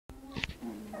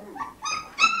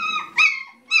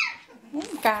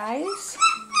guys.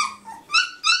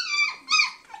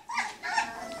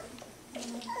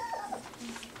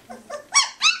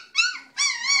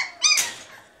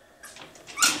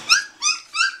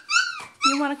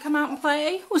 You want to come out and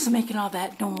play? Who's making all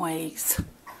that noise?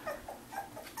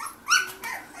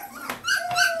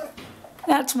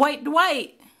 That's White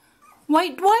Dwight.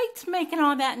 White Dwight's making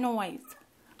all that noise.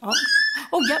 Oh,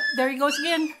 yep, there he goes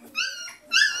again.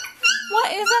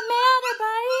 What is the matter,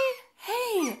 buddy?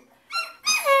 Hey.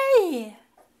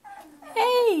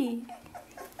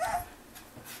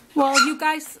 Well, you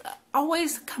guys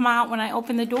always come out when I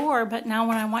open the door, but now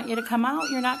when I want you to come out,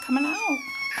 you're not coming out.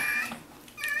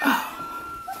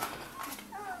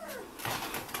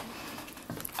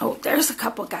 Oh, there's a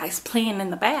couple guys playing in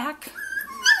the back.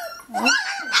 Oh.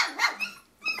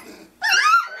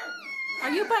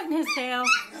 Are you biting his tail?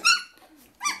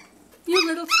 You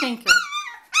little stinker.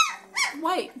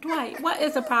 White Dwight, what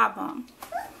is the problem?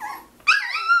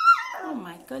 Oh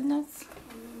my goodness.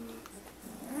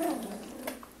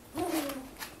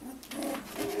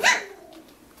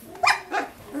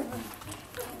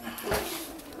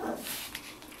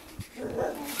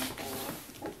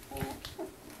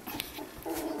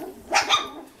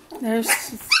 There's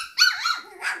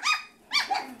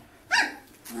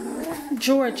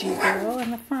Georgie girl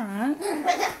in the front.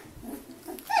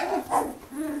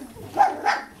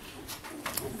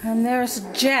 And there's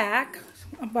Jack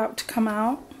about to come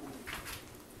out.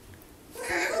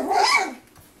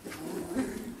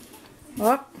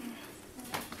 Oh.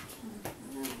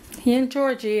 He and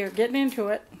Georgie are getting into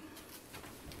it.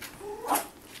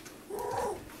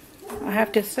 I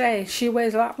have to say, she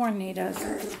weighs a lot more than he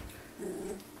does.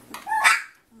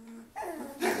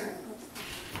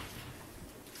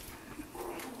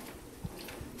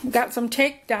 We've got some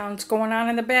takedowns going on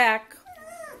in the back.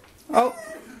 Oh.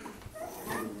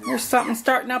 There's something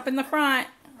starting up in the front.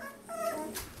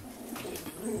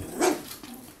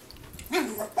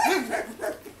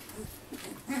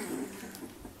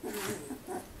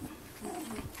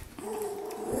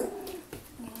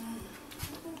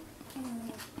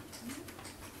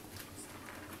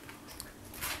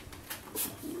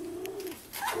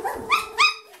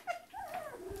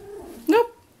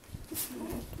 Nope.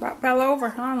 About fell over,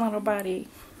 huh, little buddy?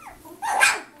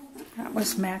 That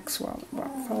was Maxwell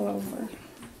that fell over.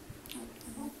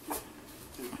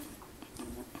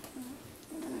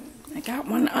 I got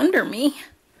one under me.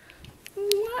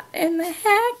 What in the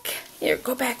heck? Here,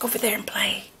 go back over there and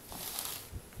play.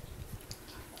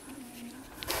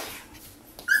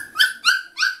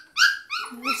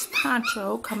 There's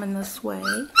Poncho coming this way.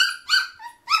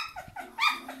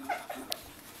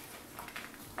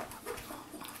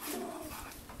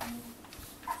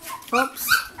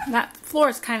 Oops, that floor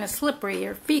is kind of slippery.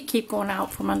 Your feet keep going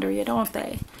out from under you, don't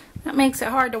they? That makes it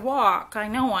hard to walk. I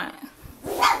know it.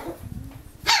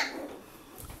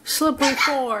 Slippery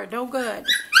floor, no good.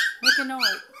 Make a note.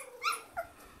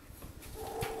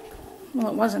 Well,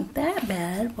 it wasn't that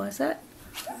bad, was it?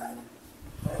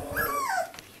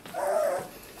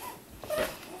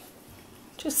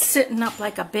 Just sitting up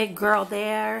like a big girl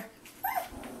there.